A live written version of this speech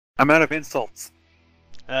I'm out of insults.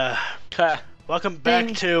 Welcome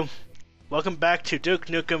back to Duke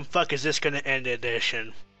Nukem Fuck Is This Gonna End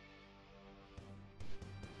edition.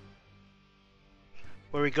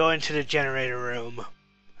 Where we go into the generator room.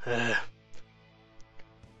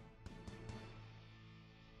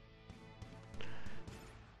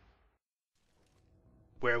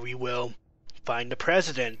 Where we will find the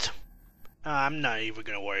president. I'm not even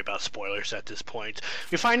going to worry about spoilers at this point.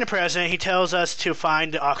 We find the president, he tells us to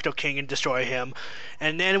find the Octoking and destroy him,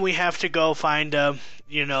 and then we have to go find, the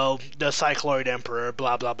Cycloid Emperor,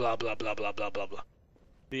 blah blah blah blah blah blah blah blah blah.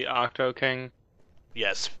 The Octoking?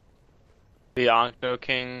 Yes. The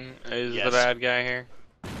Octoking is the bad guy here?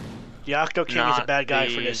 The Octoking is a bad guy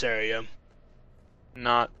for this area.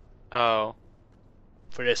 For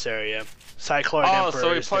this area. Cycloid Emperor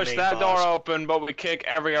so we is the push main that boss. door open, but we kick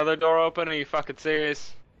every other door open? Are you fucking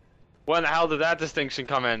serious? When the hell did that distinction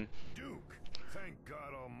come in?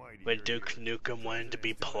 When Duke Nukem wanted to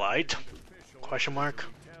be polite? Question mark. I'd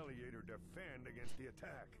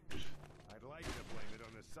like to blame it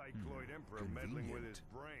on the Cycloid Emperor meddling with his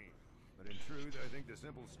brain, but in truth, I think the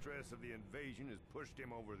simple stress of the invasion has pushed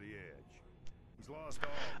him over the edge. He's lost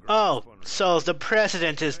all. Oh, so the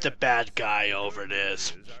president is the bad guy over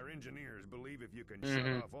this. Our engineers believe if you can shut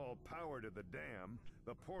off all power to the dam,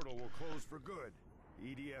 the portal will close for good.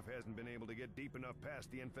 EDF hasn't been able to get deep enough past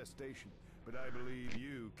the infestation, but I believe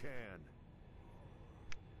you can.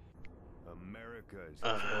 America is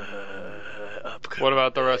What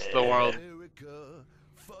about the rest of the world? America,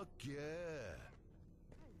 fuck yeah.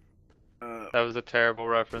 That was a terrible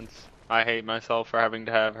reference. I hate myself for having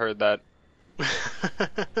to have heard that.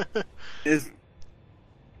 Is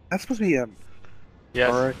that supposed to be a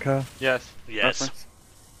America? Yes. Yes.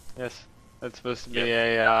 Yes. That's supposed to be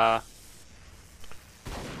a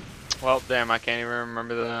well, damn, I can't even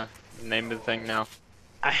remember the name of the thing now.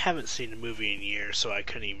 I haven't seen the movie in years, so I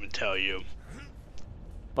couldn't even tell you.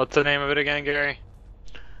 What's the name of it again, Gary?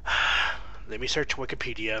 Let me search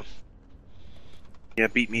Wikipedia. Yeah,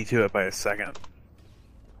 beat me to it by a second.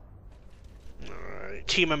 Alright.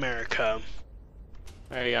 Team America.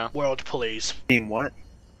 There you go. World Police. Team what?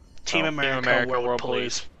 Team America, World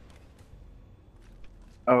Police.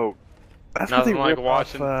 Oh, that's Nothing what they like rip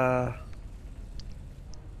watching. off,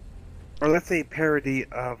 or let's say parody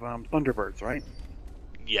of Thunderbirds, right?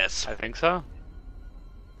 Yes. I think so.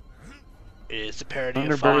 It is a parody of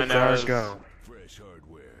Thunderbirds, Final ours go. Fresh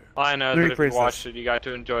hardware. All I know is Let me that if you rephrase watched this. it, you got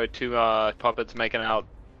to enjoy two puppets making out.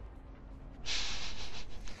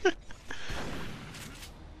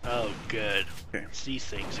 Oh, good. Okay. It's these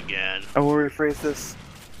things again. I will rephrase this.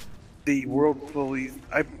 The World Police.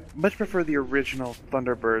 I much prefer the original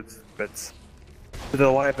Thunderbirds bits to the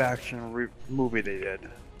live-action movie they did.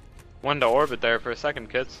 Went to orbit there for a second,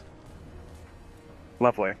 kids.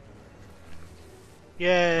 Lovely.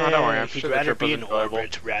 Yeah, Oh, don't worry, I'm he'd sure the rather trip be was in enjoyable.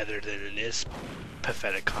 orbit rather than in this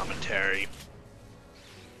pathetic commentary.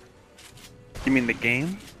 You mean the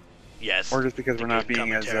game? Yes. Or just because the we're not game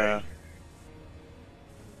being as commentary.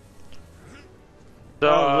 So,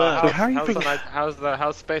 Oh, look. So how you think-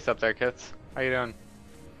 how's space up there, kids? How you doing?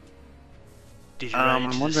 Did you run into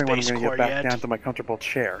I'm the wondering when I'm Space going to Corps get back yet? down to my comfortable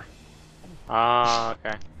chair. Ah,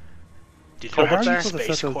 okay. Did So you how run are into you the supposed to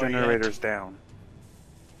Space set those Corps yet? generators down?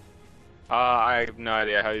 I have no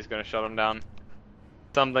idea how he's gonna shut them down.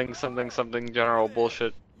 Something general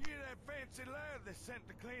bullshit.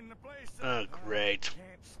 Oh, great.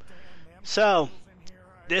 So,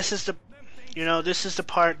 this is the, this is the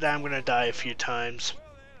part that I'm gonna die a few times.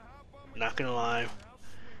 Not gonna lie,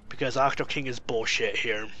 because Octoking is bullshit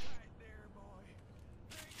here.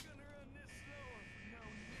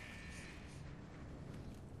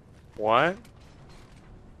 What?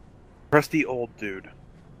 Crusty old dude.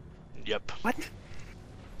 Yep. What?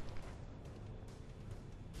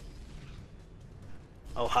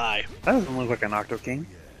 Oh, hi. That doesn't look like an Octoking.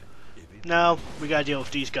 No, we gotta deal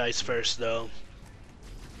with these guys first, though.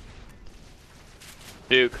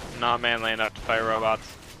 Duke, not manly enough to fight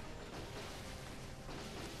robots.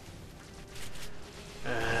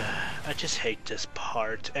 I just hate this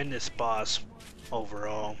part and this boss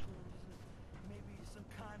overall.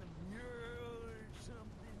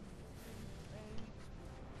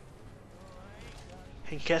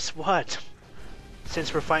 And guess what?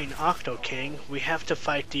 Since we're fighting Octoking, we have to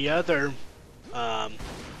fight the other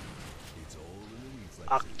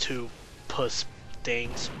octopus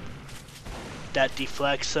things that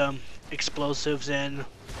deflects explosives and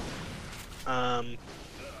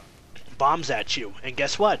bombs at you. And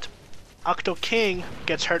guess what? Octoking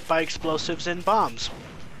gets hurt by explosives and bombs.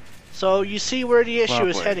 So you see where the issue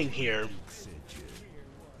is Lovely. heading here.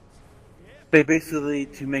 They basically,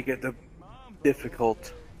 to make it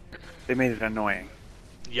difficult, they made it annoying.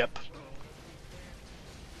 Yep.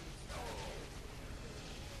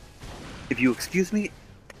 If you excuse me,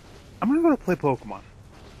 I'm gonna go to play Pokemon.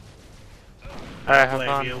 Alright, have Blame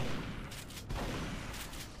fun. you.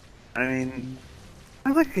 I mean,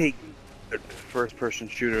 I like a first-person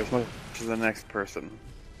shooter as much as the next person.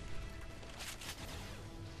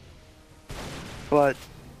 But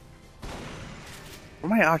for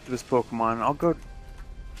my octopus Pokemon, I'll go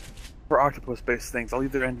for octopus-based things. I'll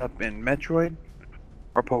either end up in Metroid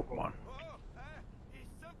or Pokemon. Is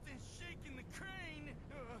something shaking the crane?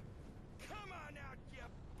 Come on out, you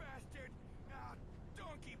bastard! I'll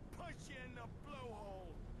donkey punch you in the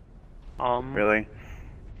blowhole. Really?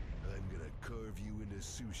 I'm gonna carve you into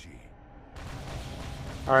sushi.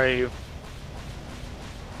 Are you?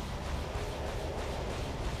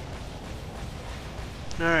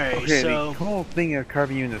 Alright, Okay, so... the whole thing of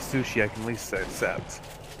carving you into sushi I can at least accept.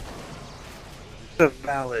 It's a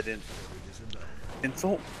valid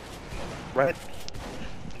insult, right?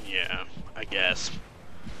 Yeah, I guess.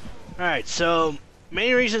 Alright, so...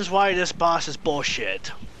 Main reasons why this boss is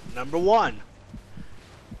bullshit. Number 1.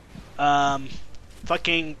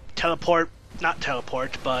 Fucking teleport... Not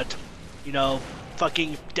teleport, but... You know,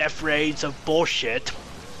 fucking death raids of bullshit.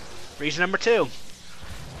 Reason number 2.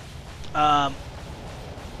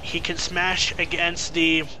 He can smash against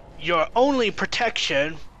your only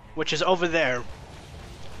protection, which is over there.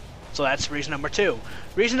 So that's reason number 2.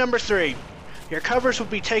 Reason number 3. Your covers will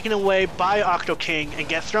be taken away by Octoking and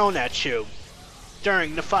get thrown at you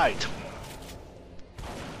during the fight.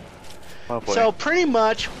 Lovely. So pretty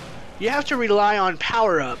much, you have to rely on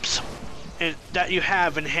power-ups that you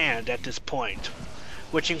have in hand at this point,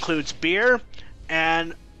 which includes beer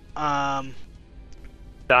and Dying.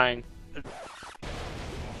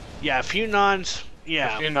 yeah, a few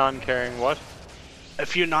non-carrying what? a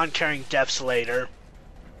few non-carrying deaths later.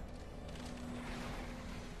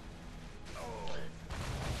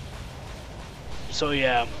 So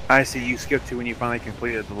yeah, I see, you skipped to when you finally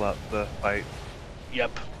completed the fight.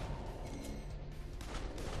 yep.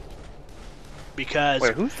 Because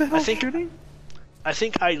Wait, who's the hell I think shooting? I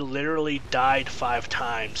think I literally died 5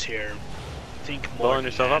 times here. I think more Blowing than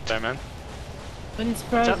yourself that. up there, man. Wouldn't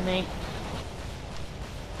surprise up? me.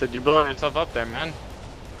 Did you blow yourself up there, man?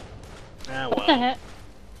 Ah, What the well. heck?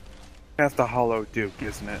 That's the Hollow Duke,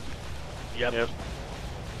 isn't it? Yep.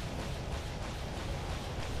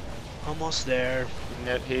 Almost there. And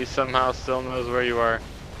yet he somehow still knows where you are.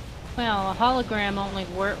 Well, a hologram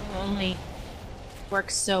only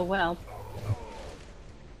works so well.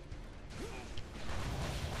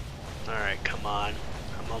 Alright, come on.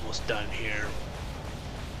 I'm almost done here.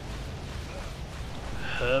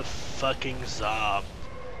 Fucking Zob.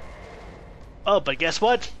 Oh, but guess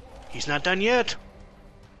what? He's not done yet.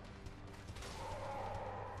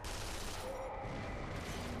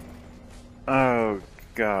 Oh,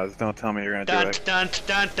 God, don't tell me you're gonna do Dun it. dun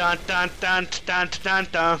dun dun dun dun dun dun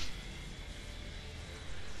dun.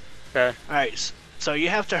 Okay. Alright, so you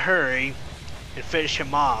have to hurry and finish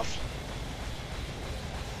him off.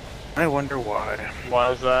 I wonder why.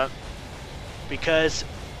 Why is that? Because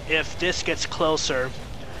if this gets closer,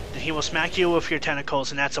 then he will smack you with your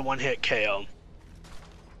tentacles and that's a one-hit KO.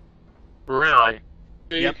 Really?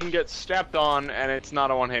 So Yep. You can get stepped on and it's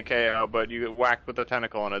not a one-hit KO, but you get whacked with a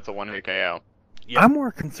tentacle and it's a one-hit KO. Yep. I'm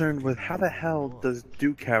more concerned with how the hell does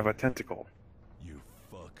Duke have a tentacle? You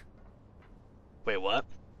fuck. Wait, what?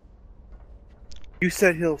 You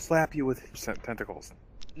said he'll slap you with his tentacles.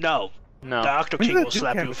 No. No. The Octo When King did will Duke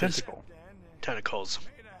slap have you a with his tentacle? tentacles.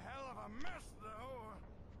 Made a hell of a mess, though.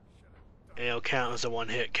 And it'll count as a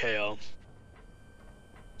one-hit KO.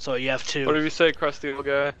 So you have to... What did you say, crusty old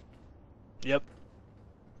guy? Yep.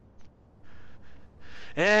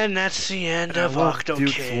 And that's the end And I of love Octo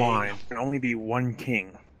Duke's King. line. There can only be one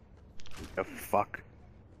king. The fuck?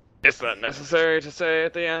 Is that necessary to say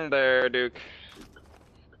at the end there, Duke?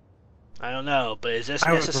 I don't know, but is this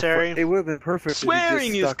I would necessary? prefer- it would have been perfect. if he just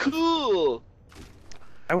Swearing is stuck- cool!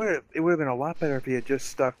 It would have been a lot better if he had just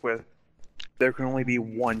stuck with. There can only be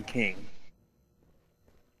one king.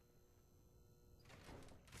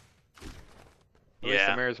 At least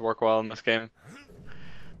the Yeah. mirrors work well in this game.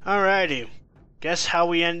 Alrighty. Guess how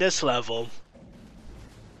we end this level?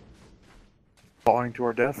 Falling to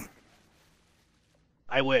our death.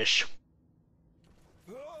 I wish.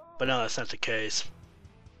 But no, that's not the case.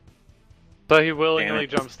 So he willingly Damn it.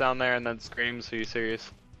 jumps down there and then screams, are you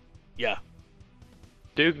serious? Yeah.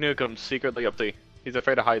 Duke Nukem's secretly up to. He's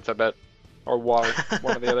afraid of heights, I bet. Or water,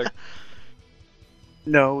 one or the other.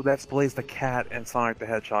 No, that's Blaze the Cat and Sonic the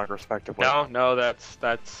Hedgehog, respectively. No, that's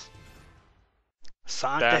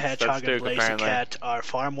Sonic the That's Hedgehog and Duke, apparently. Blaziken are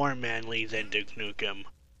far more manly than Duke Nukem.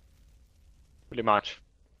 Pretty much.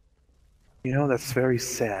 You know, that's very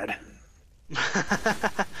sad.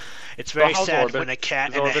 It's very how's sad Orbit? when a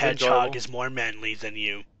cat Is and a Orbit hedgehog enjoyable? is more manly than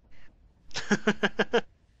you. Pretty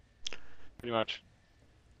much.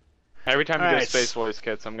 Every time you Alright, get Space Voice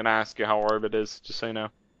kits, I'm gonna ask you how Orbit is, just so you know.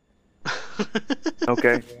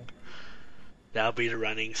 Okay. That'll be the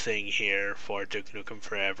running thing here for Duke Nukem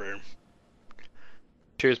Forever.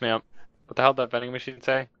 Cheers me up. What the hell did that vending machine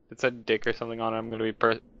say? It said dick or something on it. I'm gonna be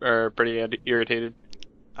pretty irritated.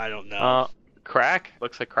 I don't know. Crack?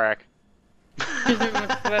 Looks like crack. Isn't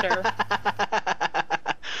much better.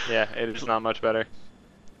 Yeah, it is not much better.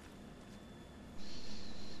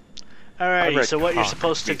 I Alrighty, read so what you're cock,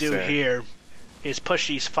 supposed to be do sad. here is push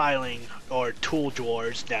these filing or tool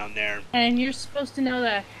drawers down there. And you're supposed to know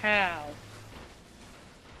that how.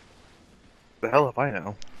 The hell if I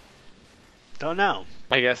know. Don't know.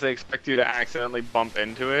 I guess they expect you to accidentally bump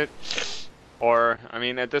into it. Or, I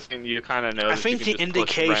mean, at this point, you kind of know I that think you the can just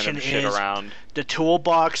push indication random shit is around. the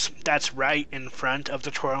toolbox that's right in front of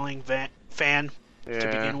the twirling fan to Yeah.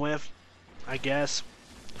 begin with, I guess.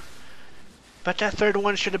 But that third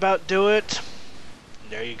one should about do it.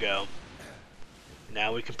 There you go.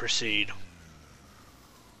 Now we can proceed.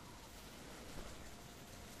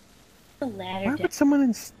 The ladder Why down. would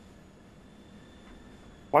someone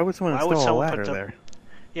Why would someone Why would install a someone ladder put the- there?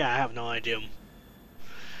 Yeah, I have no idea.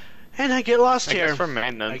 And I get lost I here guess for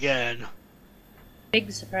maintenance. again. Big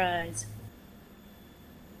surprise.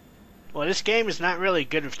 Well, this game is not really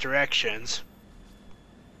good with directions.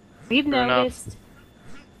 We've Fair enough. noticed.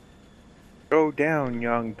 Go down,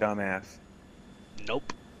 young dumbass.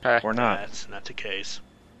 Nope, Or not. that's not the case.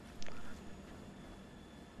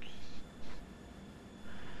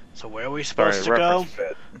 So where are we Sorry, supposed to go? reference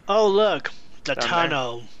fit. Oh, look, the Down there.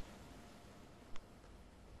 tunnel.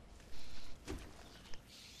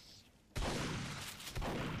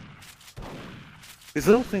 These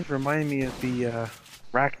little things remind me of the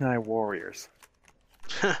Rachni warriors.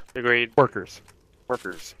 Agreed. Workers.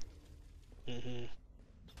 Mm-hmm.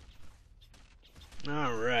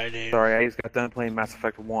 Alrighty, Sorry, I just got done playing Mass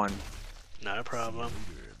Effect 1. not a problem.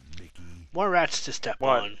 More rats to step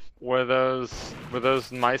What? on. Were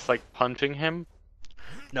those mice like punching him?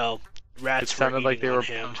 No, It rats sounded were like eating they on were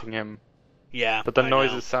him. punching him. Yeah, But the I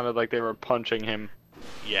noises know. sounded like they were punching him.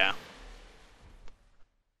 Yeah.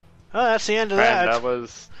 Oh, that's the end of And that. that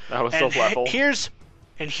was and the level. here's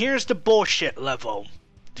the bullshit level,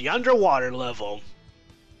 the underwater level.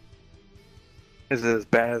 Is it as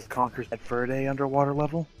bad as Conker's Dead Verde underwater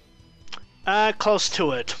level? Close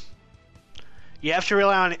to it. You have to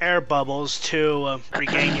rely on air bubbles to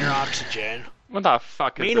regain your oxygen. What the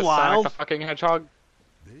fuck is Meanwhile- this, Sonic the fucking Hedgehog?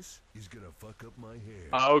 This is gonna fuck up my hair.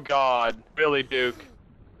 Oh god, really, Duke?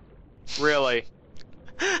 Really?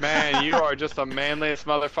 Man, you are just the manliest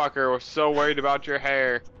motherfucker. We're so worried about your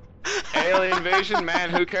hair. Alien invasion? Man,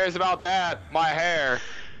 who cares about that? My hair.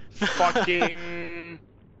 Fucking...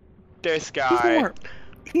 this guy.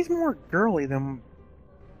 He's more girly than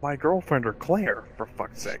my girlfriend or Claire, for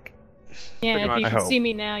fuck's sake. Yeah, Pretty if much. you I could hope. see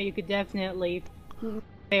me now, you could definitely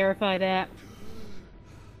verify that.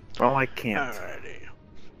 Well, I can't. Alrighty. I'm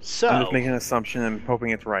So, just making an assumption and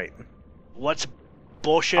hoping it's right. what's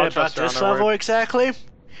bullshit I'll about trust her on this her level word. exactly?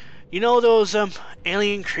 You know those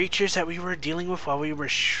alien creatures that we were dealing with while we were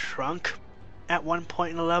shrunk at one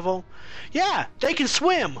point in the level? Yeah, they can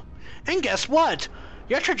swim. And guess what?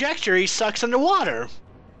 Your trajectory sucks underwater.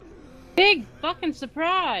 Big fucking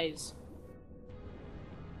surprise!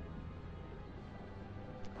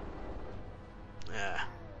 Yeah,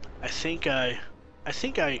 I think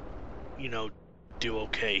I, you know, do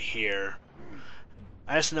okay here.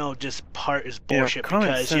 I just know this part is You know, bullshit common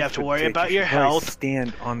because you sense have to would worry take about you your should probably health.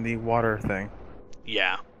 Stand on the water thing.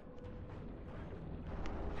 Yeah.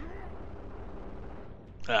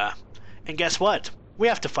 And guess what? We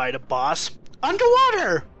have to fight a boss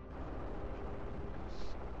underwater.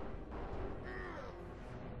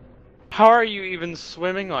 How are you even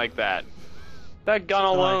swimming like that? That gun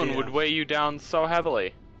alone idea. would weigh you down so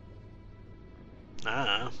heavily.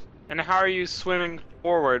 Ah. And how are you swimming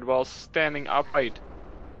forward while standing upright?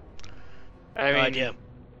 I No mean, idea.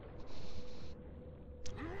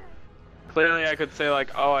 clearly I could say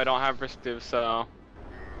like, oh, I don't have perspective, so...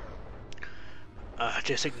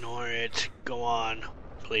 Just ignore it. Go on,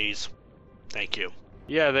 please. Thank you.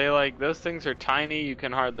 Yeah, those things are tiny, you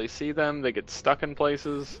can hardly see them, they get stuck in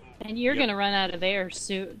places. And you're Yep. gonna run out of air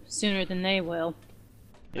sooner than they will.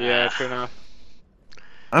 Yeah, Ah. true enough.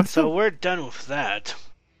 I'm So still. we're done with that.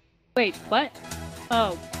 Wait, what?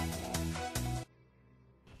 Oh,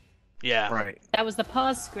 Yeah. Right. That was the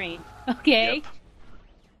pause screen. Okay. Yep.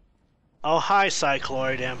 Oh, hi,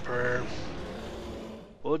 Cycloid Emperor.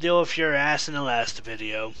 We'll deal with your ass in the last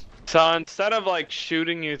video. So instead of like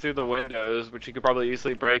shooting you through the windows, which he could probably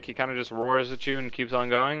easily break, he kind of just roars at you and keeps on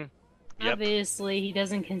going. Yep. Obviously, he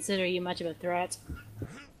doesn't consider you much of a threat.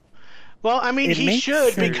 Well, I mean, It he makes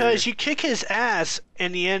should, sense. because you kick his ass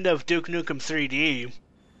in the end of Duke Nukem 3D.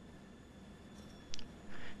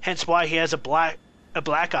 Hence why he has a black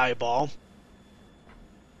eyeball.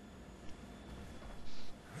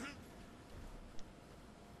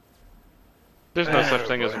 There's no such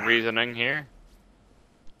thing as reasoning here.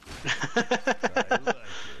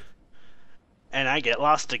 And I get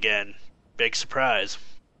lost again. Big surprise.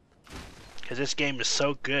 Because this game is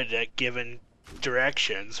so good at giving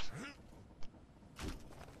directions.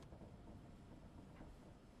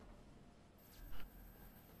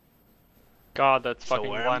 God, that's So fucking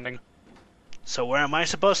where blinding. So where am I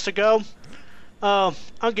supposed to go? Oh,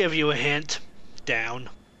 I'll give you a hint. Down.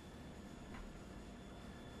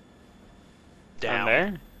 Down Down.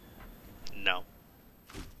 there? No.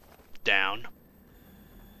 Down.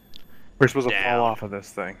 We're supposed to Down. fall off of this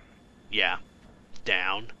thing. Yeah.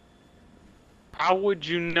 Down. How would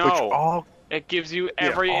you Which know? all It gives you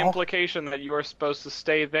every all- implication that you are supposed to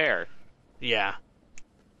stay there. Yeah.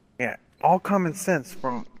 all common sense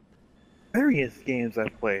from various games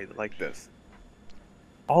I've played like this.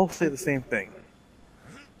 All say the same thing.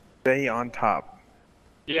 Stay on top.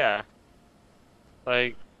 Yeah.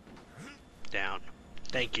 Like, Down.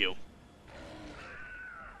 Thank you.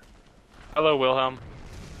 hello, Wilhelm.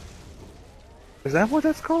 Is that what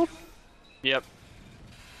that's called? Yep.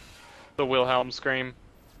 The Wilhelm scream.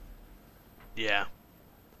 Yeah.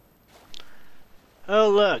 Oh,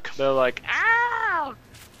 look. They're like, ow!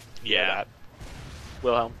 Yeah. That.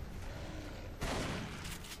 Wilhelm.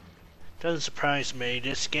 Doesn't surprise me.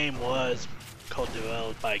 This game was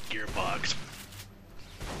developed by Gearbox.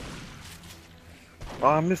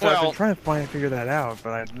 Well, I've been Well- trying to figure that out,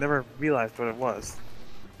 but I never realized what it was.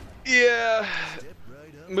 Yeah.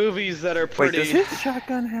 Movies that are Wait, pretty. does his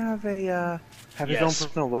shotgun have a have his own Yes.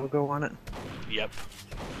 personal logo on it? Yep.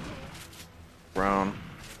 Brown.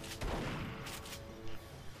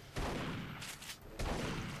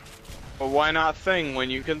 Well, why not thing when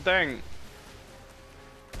you can thing?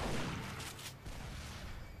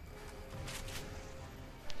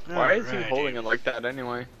 Why is he Alrighty. holding it like that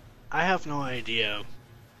anyway? I have no idea.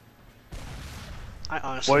 I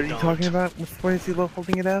honestly What are you don't. talking about? What is he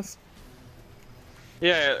holding it as?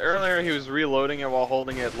 Yeah, earlier he was reloading it while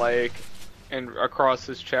holding it like across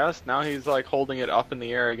his chest. Now he's like holding it up in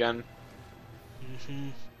the air again.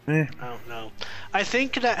 Eh. I don't know. I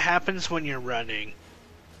think that happens when you're running.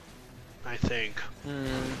 I think.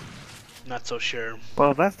 Not so sure.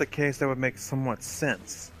 Well, if that's the case, that would make somewhat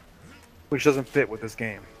sense. Which doesn't fit with this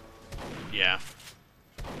game. Yeah.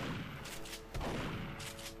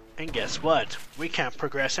 And guess what? We can't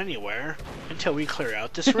progress anywhere until we clear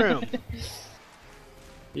out this room.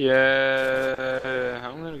 Yeah,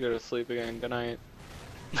 I'm gonna go to sleep again. Good night.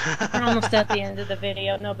 We're almost at the end of the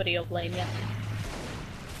video. Nobody will blame you.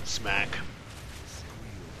 Smack.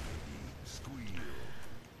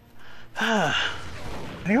 Can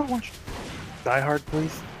I go watch Die Hard,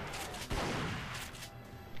 please?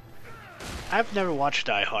 I've never watched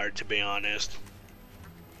Die Hard, to be honest.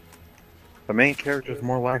 The main character is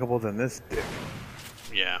more likable than this dick.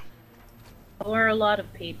 Yeah. Or a lot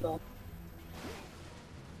of people.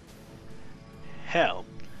 Hell,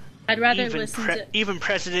 I'd rather listen to. even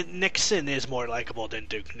President Nixon is more likable than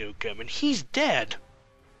Duke Nukem, and he's dead.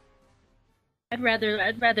 I'd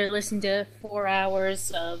rather listen to 4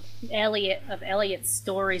 hours of Elliot's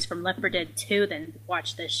stories from Left 4 Dead 2 than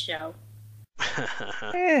watch this show.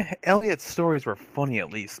 Elliot's stories were funny at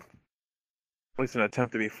least. At least an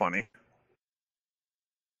attempt to be funny.